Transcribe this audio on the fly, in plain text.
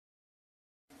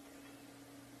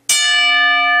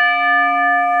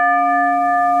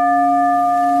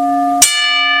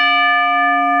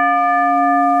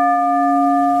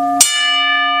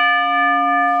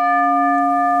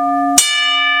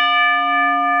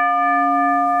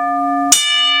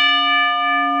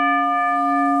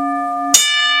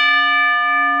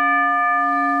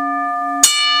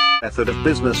method of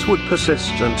business would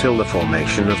persist until the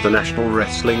formation of the National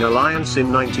Wrestling Alliance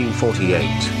in 1948.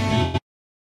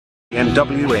 The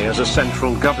NWA as a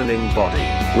central governing body,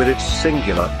 with its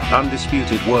singular,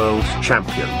 undisputed world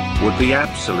champion, would be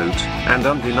absolute and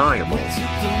undeniable.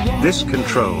 This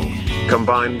control,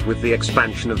 combined with the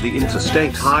expansion of the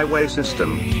interstate highway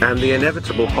system, and the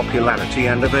inevitable popularity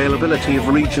and availability of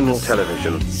regional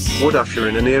television, would usher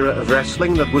in an era of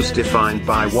wrestling that was defined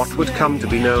by what would come to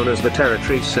be known as the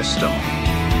territory system.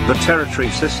 The territory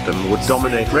system would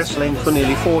dominate wrestling for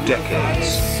nearly 4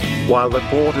 decades, while the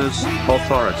borders,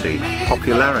 authority,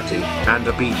 popularity, and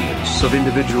obedience of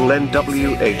individual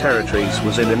NWA territories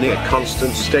was in a near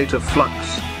constant state of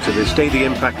flux. To this day, the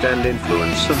impact and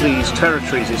influence of these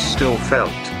territories is still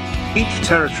felt. Each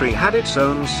territory had its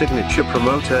own signature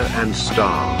promoter and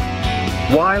star.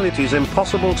 While it is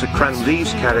impossible to cram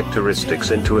these characteristics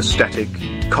into a static,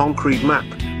 concrete map,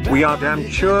 we are damn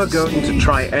sure going to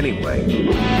try anyway.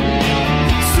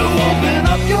 So open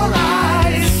up your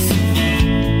eyes,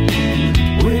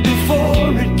 way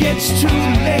before it gets too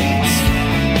late.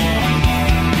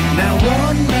 Now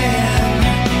one man,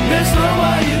 there's no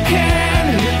way you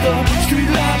can hit the street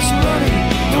lights running,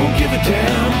 don't give a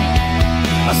damn.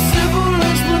 A simple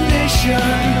explanation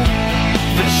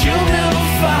that you'll never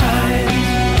find.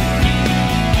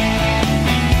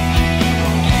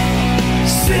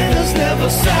 Sinners never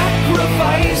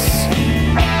sacrifice,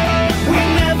 we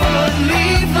never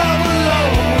leave love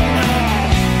alone.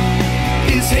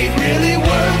 Is hate really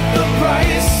worth the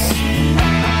price?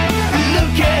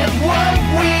 Look at what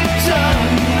we've done.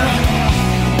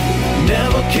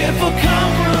 Never care for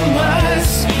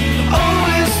compromise,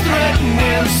 always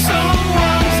threatening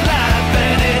someone's life,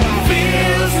 and it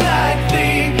feels like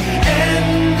the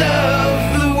end of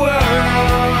the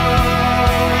world.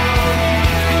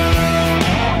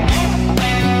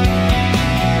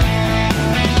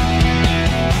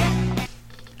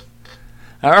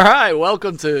 All right,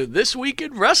 welcome to This Week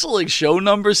in Wrestling, show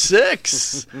number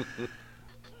 6.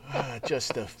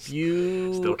 Just a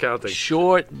few Still counting.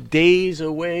 short days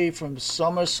away from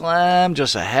SummerSlam,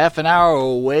 just a half an hour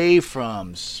away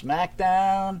from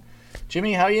SmackDown.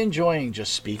 Jimmy, how are you enjoying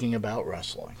just speaking about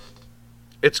wrestling?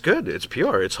 It's good. It's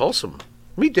pure. It's wholesome.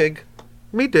 Me dig.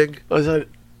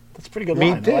 That's a pretty good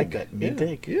Me line. dig. I like that. Me Yeah,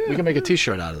 dig. yeah. We can make a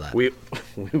T-shirt out of that.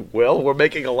 We're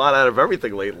making a lot out of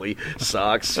everything lately.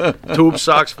 Socks, tube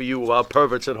socks for you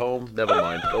perverts at home. Never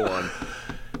mind. Go on.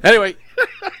 Anyway,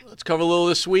 let's cover a little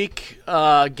this week.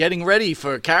 Getting ready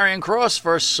for Karrion Kross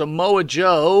versus Samoa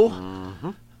Joe.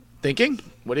 Mm-hmm. Thinking?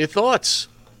 What are your thoughts?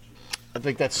 I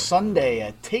think that's Sunday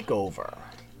at TakeOver.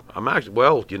 I'm actually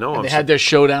They had their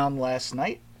showdown last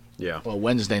night. yeah. Well,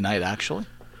 Wednesday night, actually.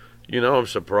 I'm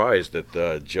surprised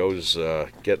that Joe's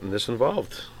getting this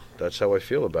involved. That's how I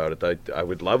feel about it. I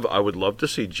would love to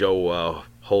see Joe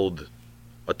hold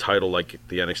a title like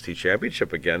the NXT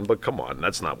Championship again. But come on,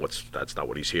 that's not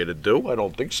what he's here to do. I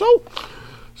don't think so.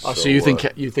 So you think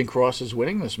Kross is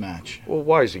winning this match? Well,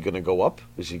 why is he going to go up?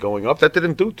 Is he going up? That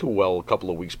didn't do too well a couple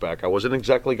of weeks back. I wasn't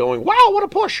exactly going, wow, what a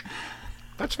push.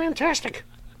 That's fantastic.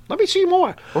 Let me see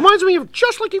more. Reminds me of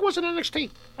just like he was in NXT.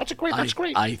 That's great.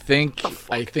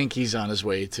 I think he's on his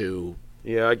way to.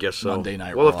 Yeah, I guess so. Monday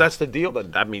Night Well, Raw. if that's the deal,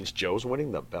 then that means Joe's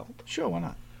winning the belt. Sure, why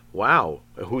not? Wow.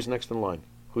 Who's next in line?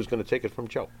 Who's going to take it from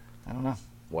Joe? I don't know.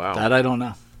 Wow. That I don't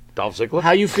know. Dolph Ziggler?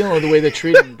 How you feeling with the way they're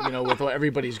treating, with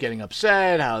everybody's getting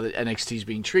upset, how the NXT's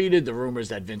being treated, the rumors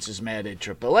that Vince is mad at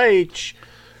Triple H.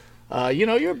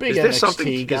 You're a big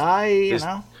NXT guy,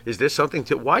 Is there something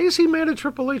to... Why is he mad at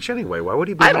Triple H anyway? Why would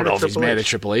he be I mad don't know at if he's Triple mad H? at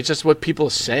Triple H. That's what people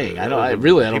say. I don't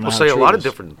know. People How say a true lot it of is.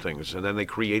 different things, and then they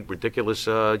create ridiculous,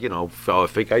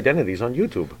 fake identities on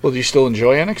YouTube. Well, do you still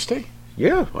enjoy NXT?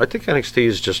 Yeah, I think NXT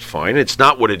is just fine. It's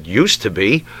not what it used to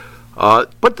be.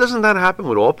 But doesn't that happen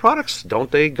with all products?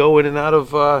 Don't they go in and out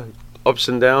of ups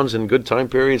and downs and good time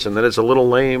periods, and then it's a little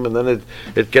lame, and then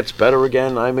it gets better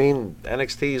again? I mean,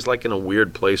 NXT is like in a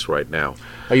weird place right now.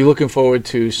 Are you looking forward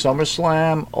to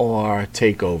SummerSlam or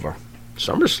TakeOver?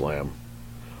 SummerSlam.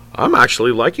 I'm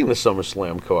actually liking the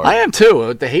SummerSlam card. I am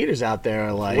too. The haters out there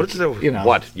are like,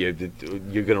 What? You're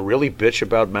going to really bitch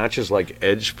about matches like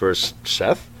Edge versus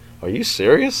Seth? Are you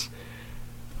serious?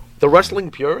 The Wrestling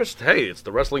Purist? Hey, it's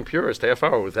the Wrestling Purist half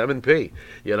hour with M&P.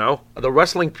 The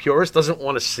Wrestling Purist doesn't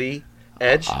want to see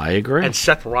Edge I agree. and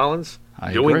Seth Rollins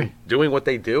I agree. doing what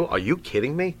they do. Are you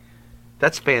kidding me?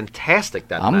 That's fantastic.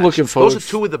 I'm match. looking forward. Those are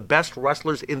two of the best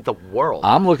wrestlers in the world.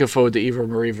 I'm looking forward to Eva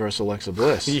Marie versus Alexa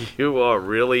Bliss. You are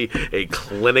really a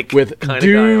clinic With kind of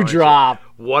guy, aren't you? Doudrop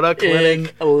What a in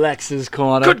clinic! Alexa's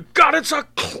corner. Good God, it's a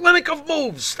clinic of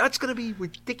moves. That's going to be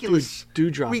ridiculous.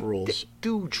 Doudrop rules.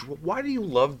 Why do you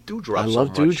love Doudrop I so love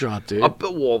much? Doudrop, dude.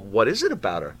 Well, what is it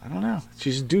about her? I don't know.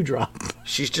 She's Doudrop.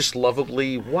 She's just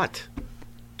lovably what?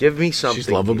 Give me something.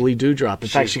 She's lovably Doudrop. In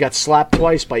fact, she got slapped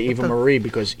twice by Eva Marie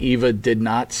because Eva did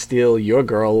not steal your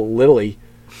girl, Lily,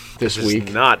 this week.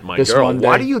 Is not my this girl. Monday.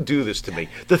 Why do you do this to me?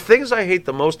 The things I hate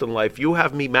the most in life, you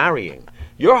have me marrying.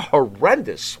 You're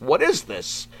horrendous. What is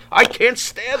this? I can't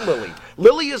stand Lily.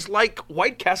 Lily is like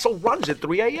White Castle runs at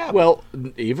 3 a.m. Well,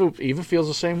 Eva feels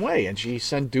the same way, and she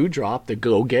sent Doudrop to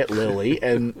go get Lily,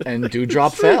 and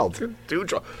Doudrop failed.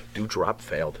 Doudrop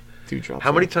failed. Doudrop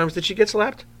How many failed. times did she get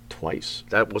slapped? Twice.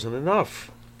 That wasn't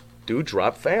enough.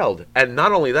 Doudrop failed. And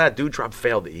not only that, Doudrop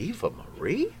failed Eva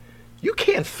Marie? You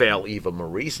can't fail Eva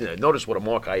Marie. Notice what a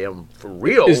mark I am for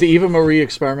real. Is the Eva Marie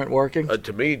experiment working?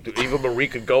 To me, Eva Marie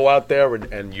could go out there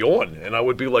and yawn, and I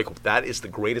would be like, that is the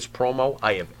greatest promo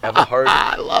I have ever heard.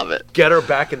 I love it. Get her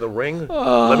back in the ring.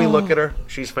 Let me look at her.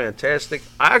 She's fantastic.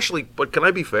 But can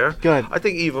I be fair? Go ahead. I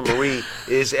think Eva Marie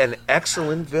is an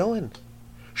excellent villain.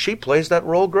 She plays that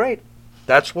role great.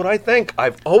 That's what I think.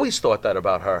 I've always thought that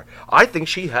about her. I think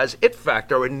she has it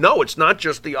factor, and no, it's not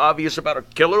just the obvious about her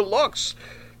killer looks.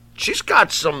 She's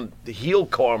got some heel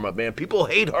karma, man. People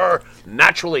hate her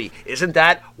naturally. Isn't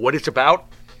that what it's about?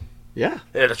 Yeah.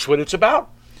 Yeah, that's what it's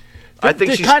about. I think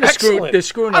they're she's kinda excellent. they're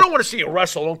screwing I up- don't want to see her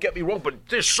wrestle, don't get me wrong, but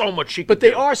there's so much she can But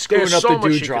they do. are screwing There's up so the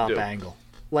much she can Doudrop do. angle.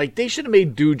 Like, they should have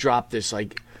made Doudrop this,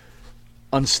 like,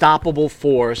 unstoppable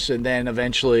force, and then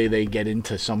eventually they get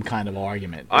into some kind of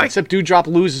argument. Except Doudrop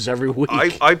loses every week.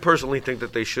 I personally think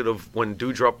that they should have, when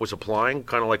Doudrop was applying,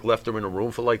 kind of like left her in a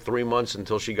room for like 3 months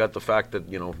until she got the fact that,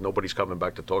 nobody's coming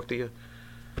back to talk to you.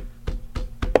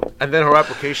 And then her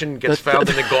application gets found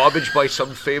in the garbage by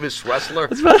some famous wrestler.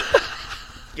 Who,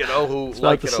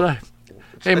 About to say.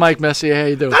 Hey, Mike Messier, how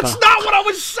you doing, That's pal? not what I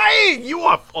was saying. You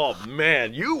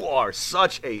are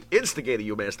such a instigator,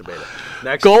 you masturbator.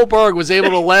 Next. Goldberg was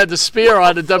able to land a spear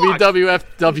on the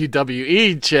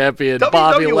WWE champion,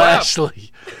 Bobby WWF.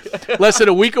 Lashley. Less than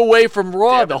a week away from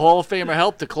Raw, the Hall of Famer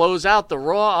helped to close out the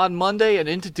Raw on Monday and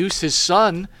introduce his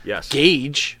son, Yes.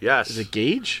 Gage. Yes. Is it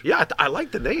Gage? Yeah, I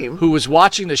like the name. Who was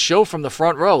watching the show from the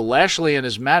front row. Lashley and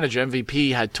his manager,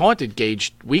 MVP, had taunted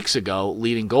Gage weeks ago,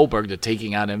 leading Goldberg to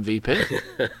taking out MVP.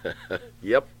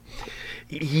 Yep.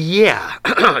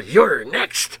 Yeah, you're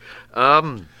next.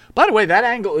 By the way, that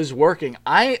angle is working.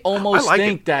 I almost like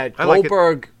think it. that I like it.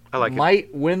 Goldberg I like it.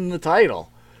 might win the title,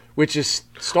 which is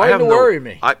I starting have to worry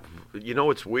me.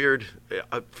 It's weird.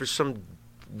 For some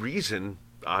reason,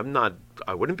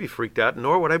 I wouldn't be freaked out,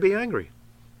 nor would I be angry.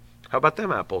 How about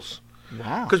them apples?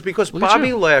 Wow. Because Look at Bobby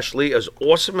you. Lashley, as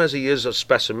awesome as he is a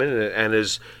specimen, and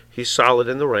he's solid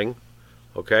in the ring,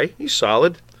 okay? He's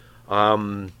solid.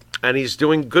 And he's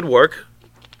doing good work.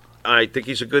 I think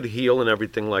he's a good heel and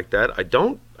everything like that. I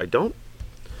don't.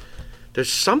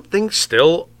 There's something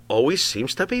still always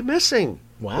seems to be missing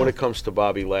when it comes to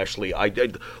Bobby Lashley.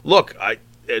 Look,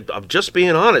 I'm just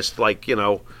being honest. Like,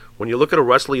 when you look at a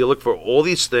wrestler, you look for all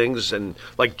these things, and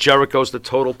like Jericho's the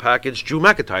total package. Drew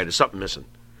McIntyre, there's something missing.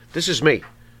 This is me.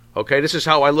 Okay, this is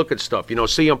how I look at stuff.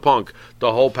 CM Punk,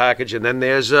 the whole package, and then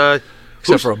there's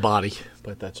Except for a body,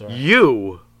 but that's all right.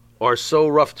 You are so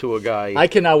rough to a guy. I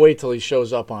cannot wait till he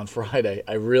shows up on Friday.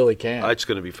 I really can. It's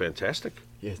going to be fantastic.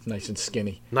 Yeah, nice and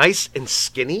skinny. Nice and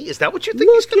skinny? Is that what you think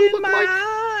he's going to look like?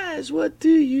 Eyes, what do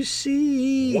you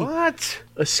see? What?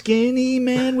 A skinny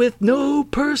man with no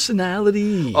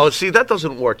personality. Oh, see, that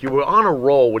doesn't work. You were on a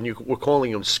roll when you were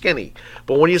calling him skinny.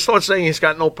 But when you start saying he's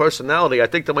got no personality, I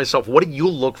think to myself, what do you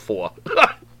look for?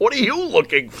 What are you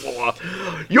looking for?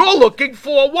 You're looking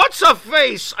for what's her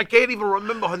face? I can't even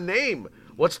remember her name.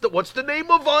 What's the name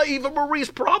of Eva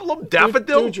Marie's problem?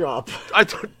 Daffodil? Doudrop.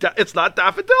 It's not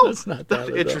Daffodil? It's not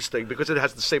Daffodil. Interesting, because it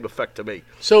has the same effect to me.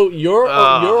 So you're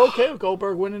okay with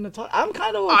Goldberg winning the title? I'm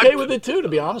kind of okay with it too, to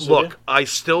be honest with you. Look, I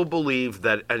still believe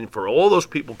that, and for all those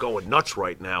people going nuts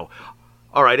right now,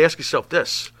 all right, ask yourself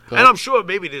this. And I'm sure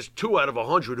maybe there's 2 out of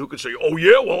 100 who could say, oh,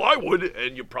 yeah, well, I would,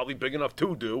 and you're probably big enough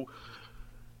to do.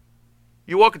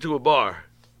 You walk into a bar,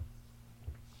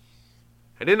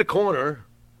 and in the corner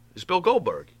is Bill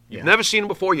Goldberg. You've never seen him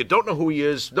before. You don't know who he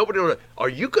is. Nobody knows. Are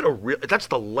you going to that's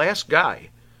the last guy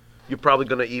you're probably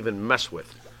going to even mess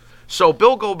with. So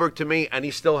Bill Goldberg to me, and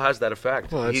he still has that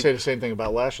effect. Well, I'd say the same thing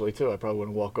about Lashley too. I probably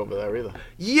wouldn't walk over there either.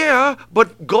 Yeah,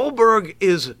 but Goldberg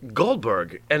is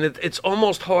Goldberg, and it's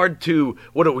almost hard to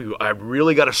I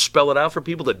really got to spell it out for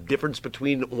people, the difference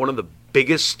between one of the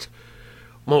biggest,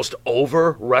 most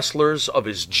over wrestlers of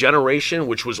his generation,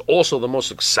 which was also the most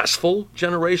successful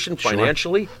generation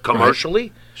financially, commercially.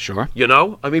 Right. Sure. You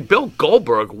know, I mean, Bill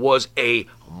Goldberg was a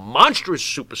monstrous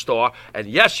superstar, and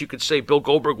yes, you could say Bill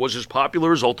Goldberg was as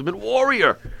popular as Ultimate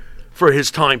Warrior for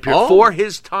his time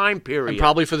period. And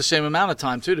probably for the same amount of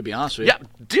time too, to be honest with you. Yeah,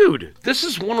 dude, this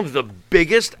is one of the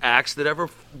biggest acts that ever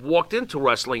walked into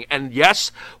wrestling. And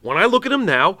yes, when I look at him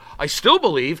now, I still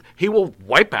believe he will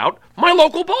wipe out my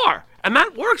local bar. And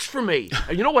that works for me.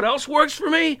 And you know what else works for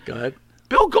me? Go ahead.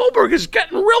 Bill Goldberg is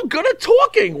getting real good at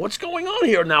talking. What's going on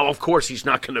here? Now, of course, he's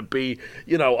not going to be,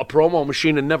 a promo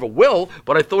machine and never will,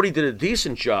 but I thought he did a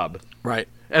decent job. Right.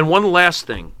 And one last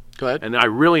thing. Go ahead. And I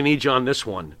really need you on this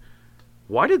one.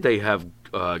 Why did they have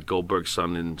Goldberg's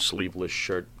son in sleeveless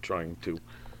shirt trying to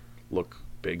look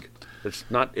big?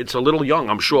 It's a little young.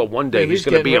 I'm sure one day he's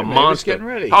going to be a monster. He's getting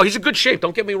ready. Oh, he's in good shape.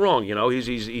 Don't get me wrong.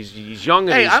 He's young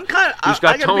and he's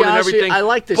got tone and everything. I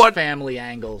like this family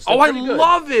angles. I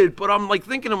love it. But I'm like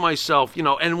thinking to myself,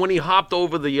 and when he hopped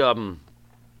over the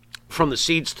from the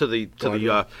seats to the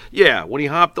when he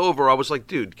hopped over, I was like,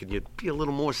 dude, can you be a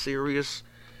little more serious?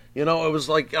 It was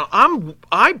like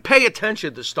I pay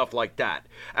attention to stuff like that.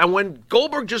 And when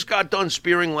Goldberg just got done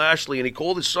spearing Lashley, and he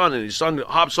called his son, and his son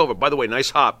hops over. By the way, nice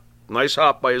hop. Nice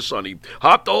hop by his son. He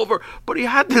hopped over, but he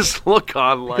had this look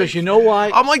on like... Because you know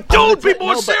why? I'm like, dude, be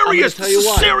more serious. This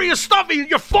is serious stuff.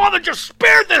 Your father just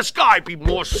spared this guy. Be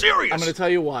more serious. I'm going to tell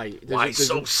you why. There's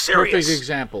so a serious? Perfect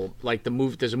example. Like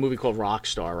there's a movie called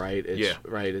Rockstar, right?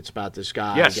 Right. It's about this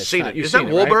guy. Yes, seen it. Is that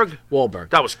Wahlberg? Right? Wahlberg.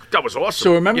 That was awesome.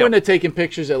 So remember when they're taking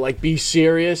pictures that like be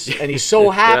serious, and he's so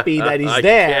happy that he's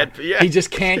there, he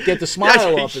just can't get the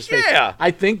smile off his face. Yeah.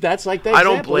 I think that's like that. I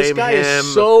don't blame him. This guy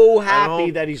is so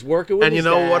happy that he's working with. And his you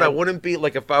know dad. what? I wouldn't be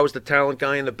like if I was the talent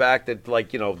guy in the back that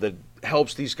that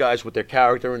helps these guys with their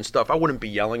character and stuff. I wouldn't be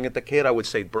yelling at the kid. I would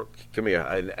say, come here.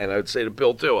 And I would say to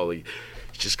Bill too, he's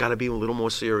just got to be a little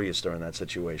more serious during that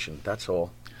situation. That's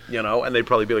all. And they'd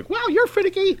probably be like, wow, you're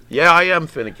finicky. Yeah, I am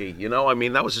finicky. I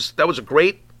mean, that was a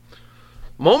great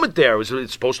moment there.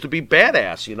 It's supposed to be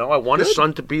badass. I want his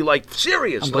son to be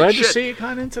serious. I'm glad to see you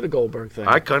kind of into the Goldberg thing.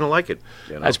 I kind of like it.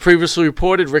 As previously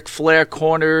reported, Ric Flair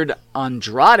cornered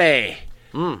Andrade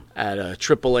at a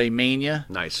AAA Mania.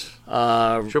 Nice.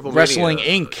 Wrestling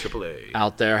Mania, Inc. AAA.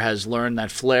 out there has learned that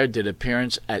Flair did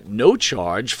appearance at no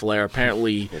charge. Flair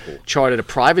apparently chartered a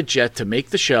private jet to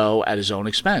make the show at his own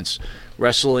expense.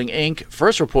 Wrestling Inc.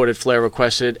 first reported Flair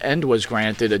requested and was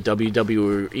granted a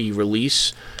WWE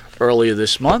release earlier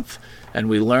this month, and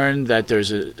we learned that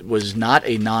was not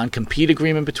a non-compete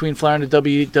agreement between Flair and the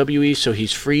WWE, so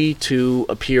he's free to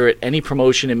appear at any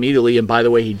promotion immediately. And by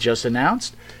the way, he just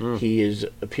announced he is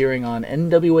appearing on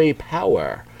NWA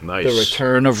Power. Nice. The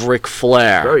return of Ric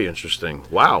Flair. Very interesting.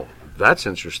 Wow, that's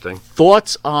interesting.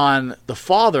 Thoughts on the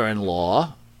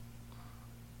father-in-law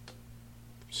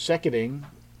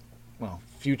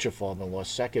future father-in-law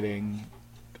seconding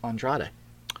Andrade?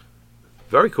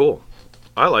 Very cool.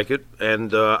 I like it,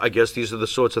 and I guess these are the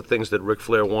sorts of things that Ric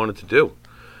Flair wanted to do.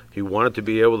 He wanted to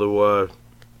be able to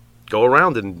go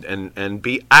around and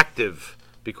be active,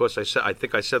 because I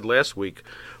think I said last week,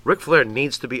 Ric Flair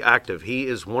needs to be active. He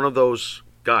is one of those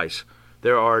guys.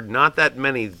 There are not that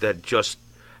many that just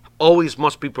always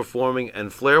must be performing,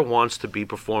 and Flair wants to be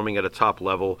performing at a top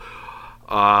level.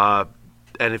 And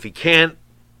if he can't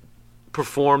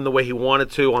perform the way he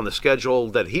wanted to on the schedule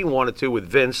that he wanted to with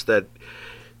Vince,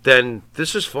 then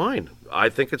this is fine. I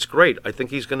think it's great. I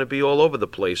think he's going to be all over the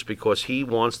place because he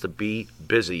wants to be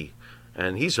busy,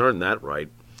 and he's earned that right.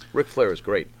 Ric Flair is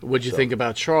great. What'd you think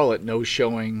about Charlotte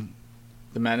no-showing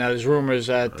the man? Now, there's rumors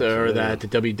that the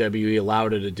WWE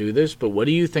allowed her to do this, but what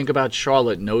do you think about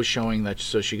Charlotte no-showing that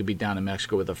so she could be down in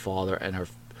Mexico with her father and her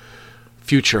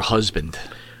future husband?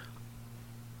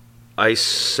 I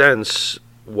sense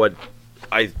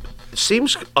it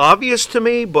seems obvious to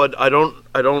me, but I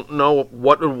don't know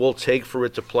what it will take for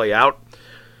it to play out.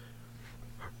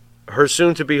 Her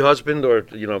soon-to-be husband, or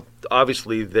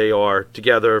obviously they are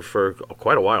together for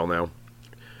quite a while now,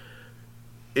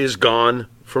 is gone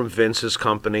from Vince's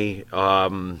company,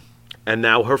 and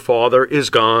now her father is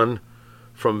gone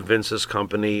from Vince's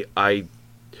company. I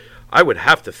would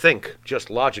have to think, just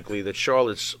logically, that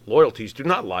Charlotte's loyalties do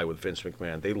not lie with Vince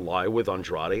McMahon. They lie with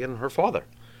Andrade and her father.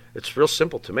 It's real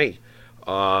simple to me.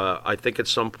 I think at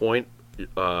some point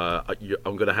I'm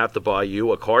going to have to buy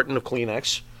you a carton of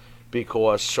Kleenex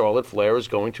because Charlotte Flair is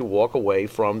going to walk away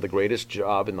from the greatest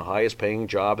job and the highest paying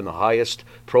job and the highest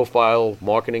profile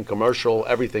marketing, commercial,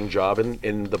 everything job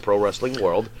in the pro wrestling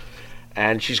world.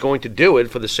 And she's going to do it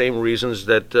for the same reasons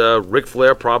that Ric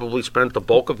Flair probably spent the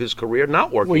bulk of his career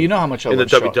not working. Well, you know how much I in love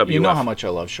the Charlotte. WWF. You know how much I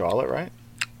love Charlotte, right?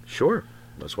 Sure.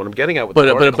 That's what I'm getting at with But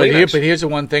the here's the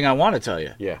one thing I want to tell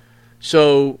you. Yeah.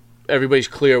 So everybody's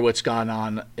clear what's gone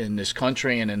on in this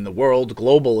country and in the world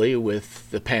globally with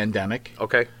the pandemic.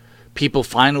 Okay. People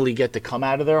finally get to come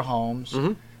out of their homes.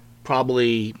 Mm-hmm.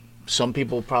 Probably some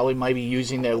people might be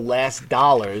using their last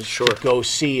dollars Sure. to go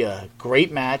see a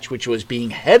great match, which was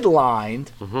being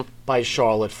headlined by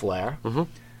Charlotte Flair. Mm-hmm.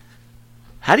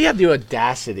 How do you have the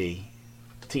audacity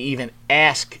to even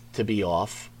ask to be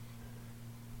off?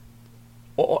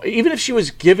 Or even if she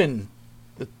was given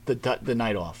the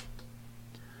night off.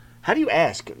 How do you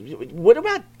ask? What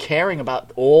about caring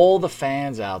about all the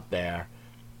fans out there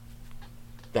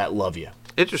that love you?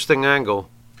 Interesting angle.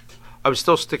 I'm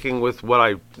still sticking with what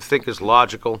I think is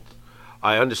logical.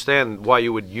 I understand why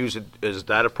you would use it as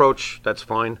that approach. That's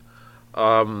fine.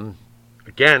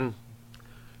 Again,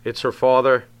 it's her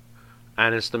father,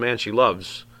 and it's the man she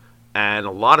loves. And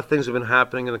a lot of things have been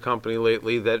happening in the company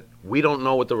lately that we don't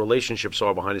know what the relationships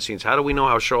are behind the scenes. How do we know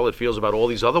how Charlotte feels about all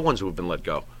these other ones who have been let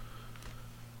go?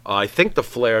 I think the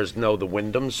Flairs know the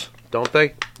Wyndhams, don't they?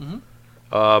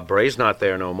 Mm-hmm. Bray's not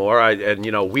there no more.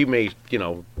 We may,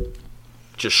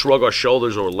 just shrug our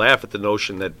shoulders or laugh at the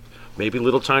notion that maybe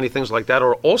little tiny things like that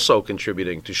are also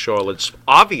contributing to Charlotte's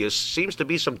seems to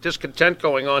be some discontent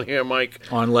going on here, Mike.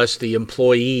 Unless the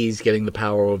employee's getting the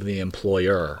power over the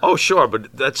employer. Oh, sure,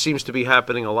 but that seems to be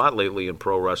happening a lot lately in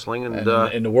pro wrestling. And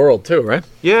in the world, too, right?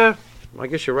 Yeah, I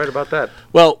guess you're right about that.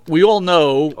 Well, we all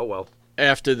know Oh, well.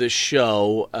 after the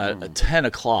show at 10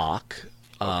 o'clock,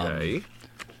 Okay.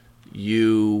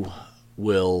 you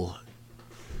will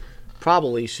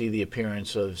probably see the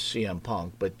appearance of CM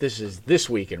Punk, but this is this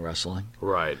week in wrestling.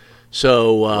 Right.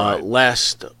 So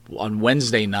on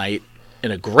Wednesday night,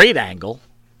 in a great angle,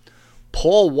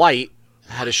 Paul White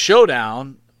had a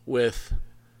showdown with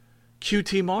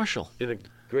QT Marshall. In a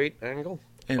great angle?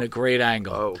 In a great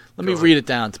angle. Oh, Let me read it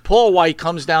down. Paul White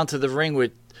comes down to the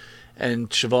ring and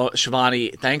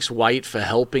Shivani thanks White for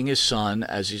helping his son,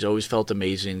 as he's always felt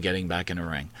amazing getting back in the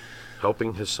ring.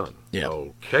 Helping his son. Yeah.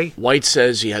 Okay. White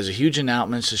says he has a huge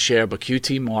announcement to share, but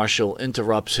QT Marshall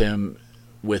interrupts him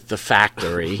with the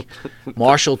factory.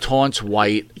 Marshall taunts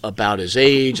White about his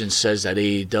age and says that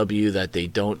AEW that they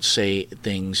don't say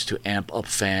things to amp up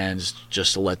fans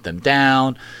just to let them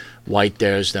down. White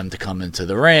dares them to come into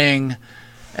the ring,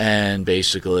 and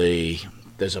basically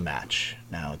there's a match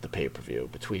now at the pay-per-view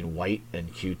between White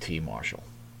and QT Marshall.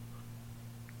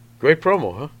 Great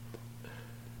promo, huh?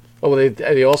 Oh,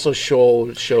 they also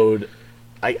showed.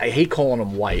 I hate calling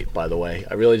him White, by the way.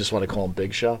 I really just want to call him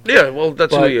Big Show. Yeah, well,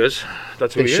 that's who he is.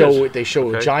 That's who he is. They show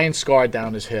Okay. a giant scar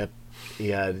down his hip. He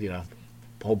had, a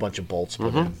whole bunch of bolts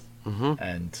put in,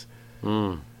 and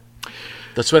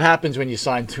that's what happens when you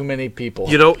sign too many people.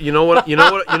 You know what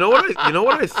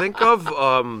I think of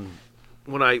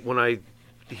when I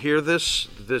hear this.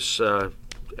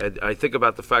 And I think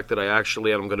about the fact that I'm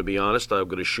going to be honest, I'm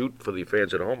going to shoot for the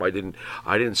fans at home. I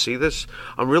didn't see this.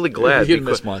 I'm really glad. You didn't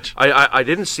miss much. I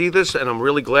didn't see this, and I'm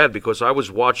really glad because I was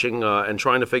watching and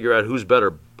trying to figure out who's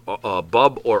better,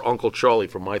 Bub or Uncle Charlie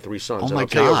from My Three Sons. Oh And my I'll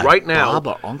tell you God, right now,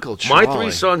 Bob or Uncle Charlie. My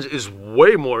Three Sons is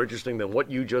way more interesting than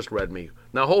what you just read me.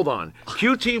 Now hold on,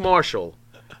 QT Marshall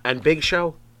and Big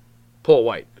Show, Paul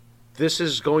White. This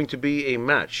is going to be a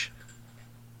match.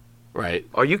 Right.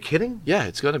 Are you kidding? Yeah,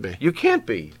 it's going to be. You can't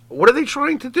be. What are they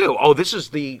trying to do? Oh, this is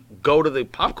the go to the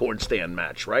popcorn stand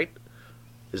match, right?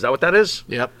 Is that what that is?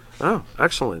 Yep. Oh,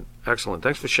 excellent. Excellent.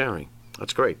 Thanks for sharing.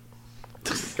 That's great.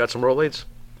 Got some Rolaids?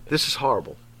 This is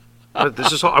horrible.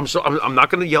 This is I'm not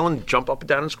going to yell and jump up and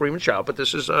down and scream and shout, but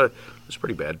this is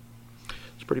pretty bad.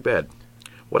 It's pretty bad.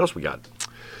 What else we got?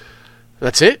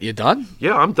 That's it? You done?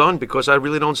 Yeah, I'm done because I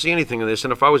really don't see anything in this.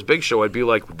 And if I was Big Show, I'd be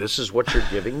like, "This is what you're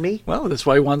giving me." Well, that's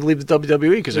why he wanted to leave the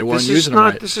WWE because they weren't This using is not.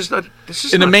 him right. This is not. This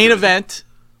is In the not main good. event,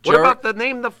 What about the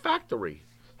name, The Factory?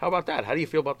 How about that? How do you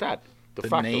feel about that? the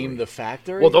Factory. name, the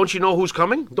factory? Well, don't you know who's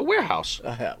coming? The Warehouse.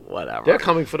 Whatever. They're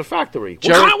coming for the Factory. What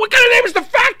kind of name is The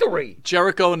Factory?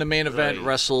 Jericho in the main event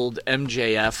wrestled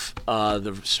MJF.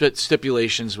 The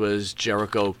stipulations was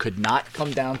Jericho could not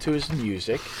come down to his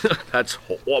music. That's.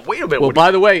 Well, wait a minute. Well,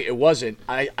 by the way, it wasn't.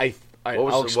 I'll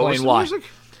what explain was the why. music?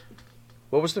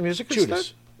 What was the music? Judas.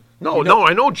 Instead? No,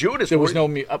 I know Judas. There was no.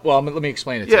 Well, let me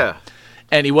explain it. To you. Yeah.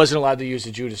 And he wasn't alled to use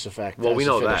the Judas effect. Well, as we a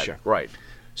know finisher. that. Right.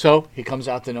 So he comes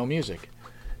out to no music.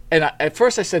 And at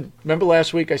first I said, remember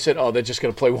last week I said, oh, they're just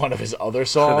going to play one of his other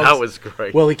songs. That was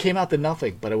great. Well, he came out to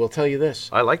nothing, but I will tell you this.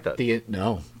 I like that.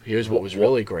 Here's what was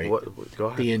really great. Go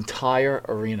ahead. The entire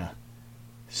arena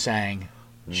sang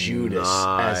Judas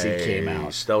as he came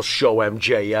out. They'll show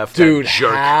MJF. Dude, that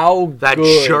jerk. how that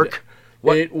good jerk.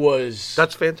 What? It was.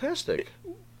 That's fantastic.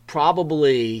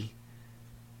 Probably.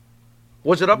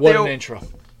 Was it up what there? An intro.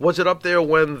 Was it up there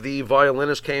when the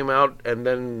violinist came out and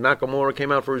then Nakamura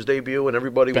came out for his debut and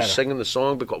everybody was singing the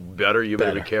song? Because you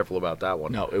better be careful about that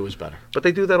one. No, it was better. But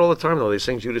they do that all the time, though. They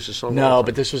sing Judas' song. No,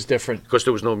 but this was different because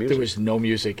there was no music. There was no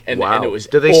music, and it was.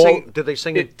 Did they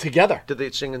sing it together? Did they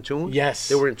sing in tune? Yes,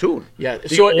 they were in tune. Yeah,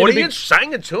 the audience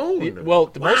sang in tune. Well,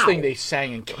 the most thing they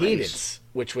sang in cadence.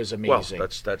 Which was amazing. Well,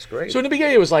 that's great. So in the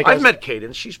beginning, it was like I've met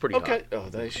Cadence. She's pretty okay.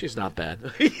 hot. Oh, she's not bad.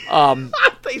 They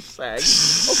sang.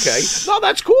 Okay. No,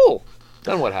 that's cool.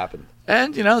 Then what happened?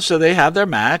 And so they have their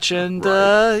match, and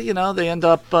they end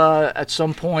up at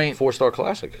some point 4-star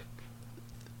classic.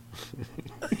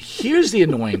 Here's the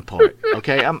annoying part.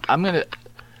 Okay, I'm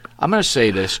gonna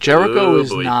say this: Jericho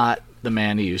is not the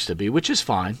man he used to be, which is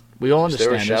fine. We all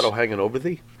understand. Is there a shadow hanging over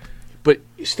thee? But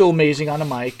still amazing on the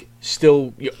mic.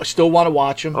 You still want to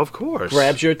watch him. Of course.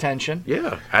 Grabs your attention.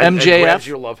 Yeah. MJF, and grabs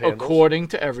your love handles. According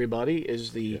to everybody,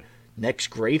 is the next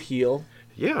great heel.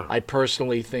 Yeah. I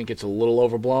personally think it's a little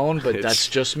overblown, but that's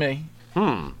just me.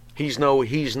 He's no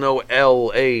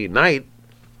L.A. Knight.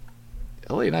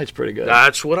 L.A. Knight's pretty good.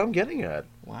 That's what I'm getting at.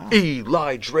 Wow.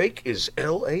 Eli Drake is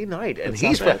L.A. Knight, and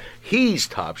he's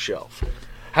top shelf.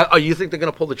 You think they're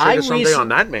going to pull the trigger someday on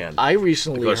that man? I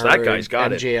recently heard that guy's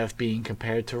got MJF being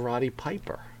compared to Roddy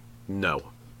Piper. No.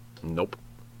 Nope.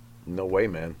 No way,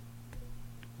 man.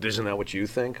 Isn't that what you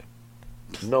think?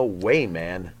 No way,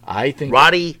 man. I think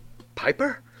Roddy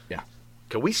Piper? Yeah.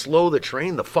 Can we slow the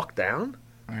train the fuck down?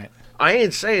 All right. I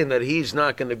ain't saying that he's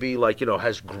not going to be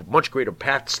has much greater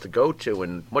paths to go to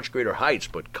and much greater heights,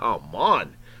 but come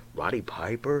on. Roddy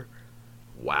Piper?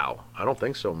 Wow. I don't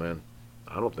think so, man.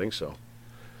 I don't think so.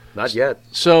 Not yet.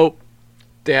 So,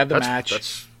 they have the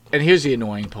match. And here's the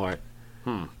annoying part.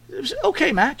 It was an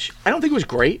okay match. I don't think it was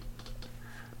great.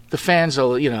 The fans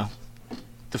are,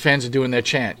 the fans are doing their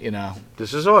chant,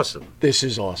 This is awesome. This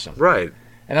is awesome. Right.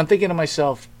 And I'm thinking to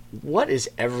myself, what is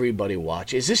everybody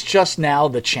watching? Is this just now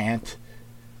the chant?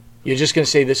 You're just going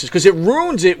to say this is... Because it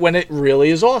ruins it when it really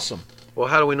is awesome. Well,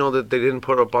 how do we know that they didn't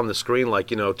put up on the screen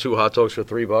 2 hot dogs for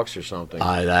 $3 or something?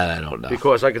 That I don't know.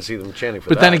 Because I could see them chanting for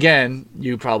that. But then again,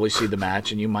 you probably see the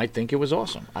match and you might think it was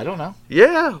awesome. I don't know.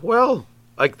 Yeah, well,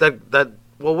 like that.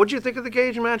 Well, what did you think of the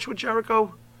Gage match with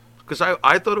Jericho? Because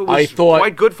I thought it was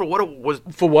quite good for what it was.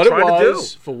 For what it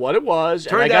was. For what it was.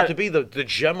 Turned out to be the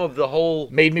gem of the whole.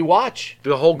 Made me watch.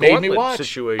 The whole gauntlet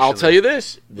situation. I'll tell you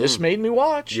this. This made me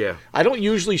watch. Yeah. I don't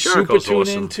usually super tune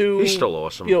into. He's still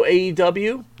awesome.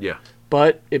 AEW. Yeah.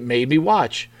 But it made me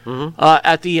watch.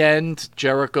 At the end,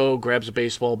 Jericho grabs a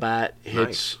baseball bat,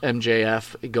 hits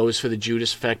MJF, it goes for the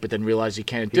Judas effect, but then realizes he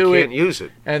can't do it. He can't use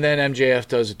it. And then MJF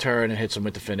does a turn and hits him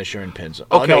with the finisher and pins him.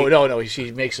 Okay. Oh, no.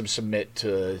 He makes him submit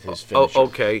to his finisher.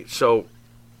 Okay, so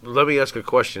let me ask a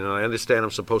question, and I understand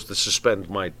I'm supposed to suspend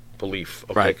my belief.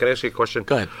 Okay, right. Can I ask you a question?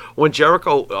 Go ahead. When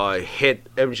Jericho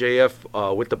hit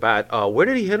MJF with the bat, where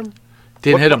did he hit him?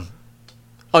 Didn't hit him.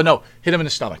 Oh, no. Hit him in the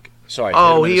stomach. Sorry.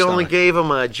 Oh, he only gave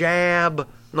him a jab.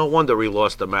 No wonder he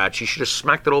lost the match. He should have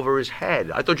smacked it over his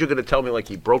head. I thought you were going to tell me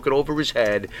he broke it over his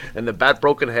head, and the bat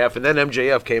broke in half, and then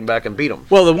MJF came back and beat him.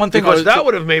 Well, the one thing that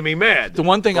would have made me mad. The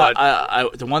one thing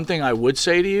the one thing I would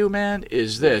say to you, man,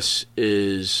 is this: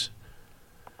 is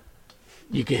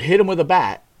you can hit him with a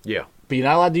bat. Yeah. But you're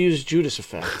not allowed to use Judas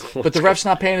effect. But the ref's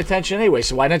not paying attention anyway,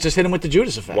 so why not just hit him with the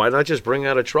Judas effect? Why not just bring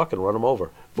out a truck and run him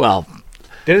over? Well.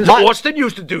 Austin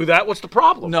used to do that. What's the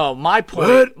problem? No, my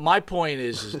point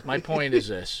is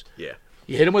this. Yeah.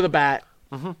 You hit him with a bat,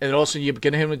 and also you're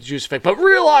going to hit him with the Judas effect. But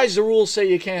realize the rules say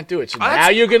you can't do it. So now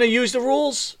you're going to use the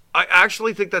rules? I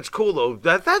actually think that's cool, though.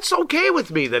 That's okay with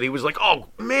me that he was like, oh,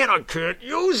 man, I can't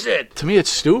use it. To me,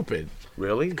 it's stupid.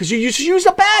 Really? Because you used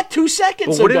a bat 2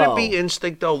 seconds ago. Wouldn't it be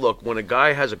instinct, though? Look, when a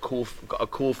guy has a cool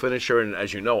finisher, and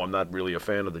as you know, I'm not really a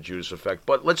fan of the Judas effect,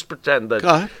 but let's pretend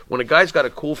that when a guy's got a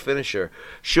cool finisher,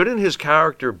 shouldn't his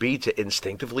character be to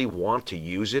instinctively want to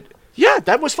use it? Yeah,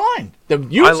 that was fine. I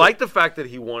like the fact that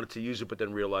he wanted to use it, but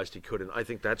then realized he couldn't. I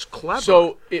think that's clever.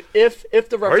 So if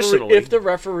the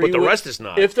referee, but the rest is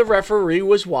not. If the referee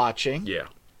was watching, yeah,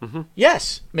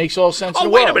 Yes, makes all sense in Oh, the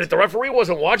wait world. a minute. The referee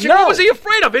wasn't watching? No. What was he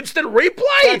afraid of? Instant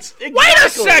replay? Exactly. Wait a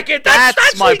second.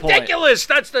 That's my point. ridiculous.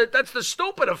 That's the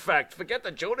stupid effect. Forget the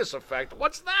Jonas effect.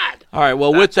 What's that? All right,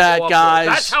 well, with that, awful. guys,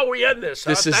 That's how we end this.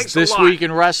 this Thanks is a This lot. Week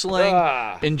in Wrestling.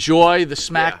 Enjoy the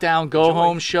SmackDown Go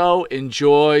Home show.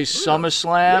 Enjoy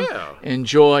SummerSlam. Yeah.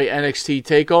 Enjoy NXT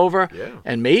TakeOver. Yeah.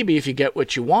 And maybe if you get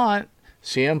what you want,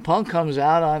 CM Punk comes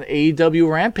out on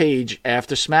AEW Rampage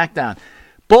after SmackDown.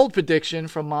 Bold prediction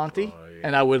from Monty,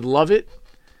 and I would love it.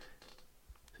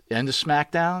 End of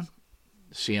SmackDown,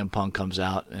 CM Punk comes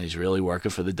out, and he's really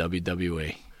working for the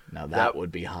WWE. Now that would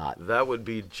be hot. That would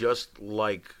be just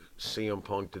like CM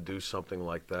Punk to do something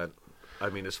like that. I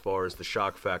mean, as far as the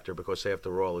shock factor, because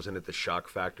after all, isn't it the shock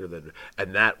factor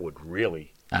and that would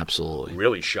really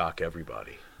Absolutely. shock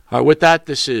everybody. All right, with that,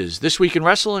 this is This Week in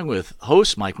Wrestling with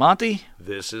host Mike Monty.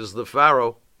 This is the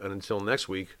Pharaoh, and until next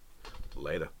week,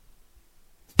 later.